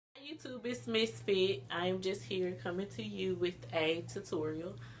YouTube, it's Misfit. I am just here coming to you with a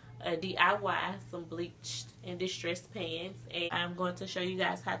tutorial, a DIY, some bleached and distressed pants, and I'm going to show you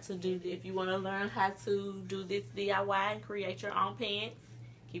guys how to do this. If you want to learn how to do this DIY and create your own pants,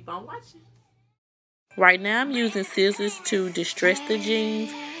 keep on watching. Right now I'm using scissors to distress the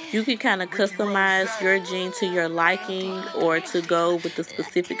jeans. You can kind of customize your jeans to your liking or to go with the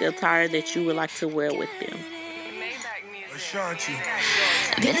specific attire that you would like to wear with them.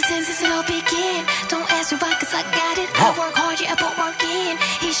 Been a sense since it all began. Don't ask me why, cause I got it. I work hard, yeah, I put work in.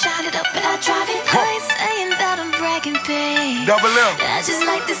 He shot it up and I drive it. I ain't saying that I'm bragging, babe. Double M. I just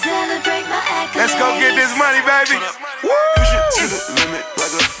like to celebrate my accolades. Let's go get this money, baby. Woo! Push it to the limit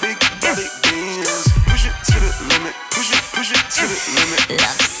like a big body Benz. Push it to the limit. Push it to the limit.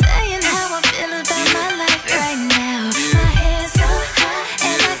 I'm saying how I feel about my life right now. My head's so high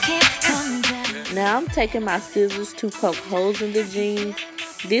and I can't come down. Now I'm taking my scissors to poke holes in the jeans.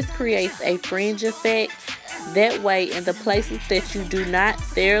 This creates a fringe effect. That way, in the places that you do not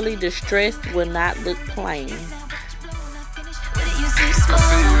thoroughly distress will not look plain.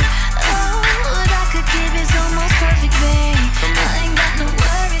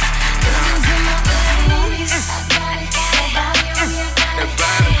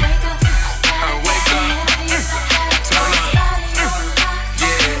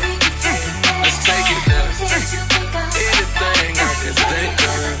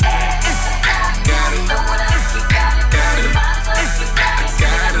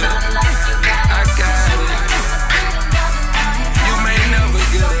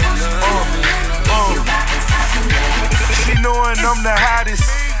 I'm the hottest,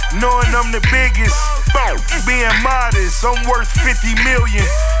 knowing I'm the biggest, being modest, I'm worth 50 million,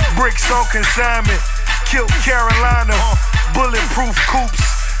 bricks on consignment, Kilt Carolina, bulletproof coupes,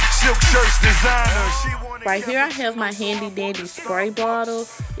 silk shirts designer. Right here I have my handy dandy spray bottle.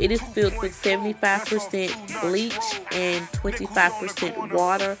 It is filled with 75% bleach and 25%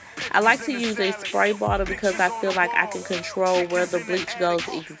 water. I like to use a spray bottle because I feel like I can control where the bleach goes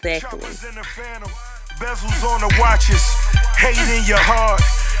exactly. Bezels on the watches, hate in your heart,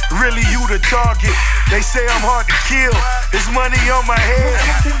 really you the target. They say I'm hard to kill, there's money on my head,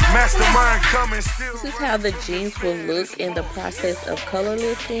 mastermind coming still. This is how the jeans will look in the process of color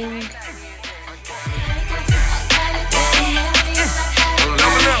lifting.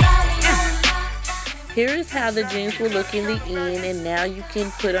 Here is how the jeans will look in the end, and now you can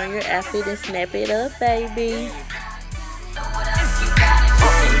put on your outfit and snap it up, baby.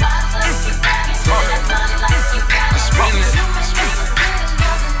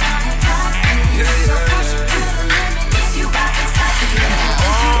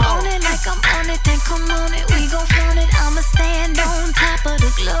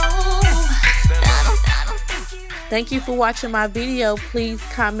 Thank you for watching my video. Please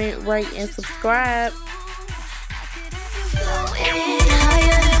comment, rate, and subscribe.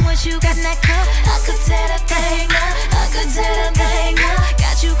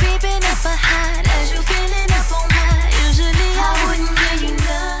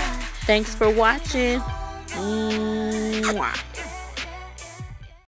 Thanks for watching. Mwah.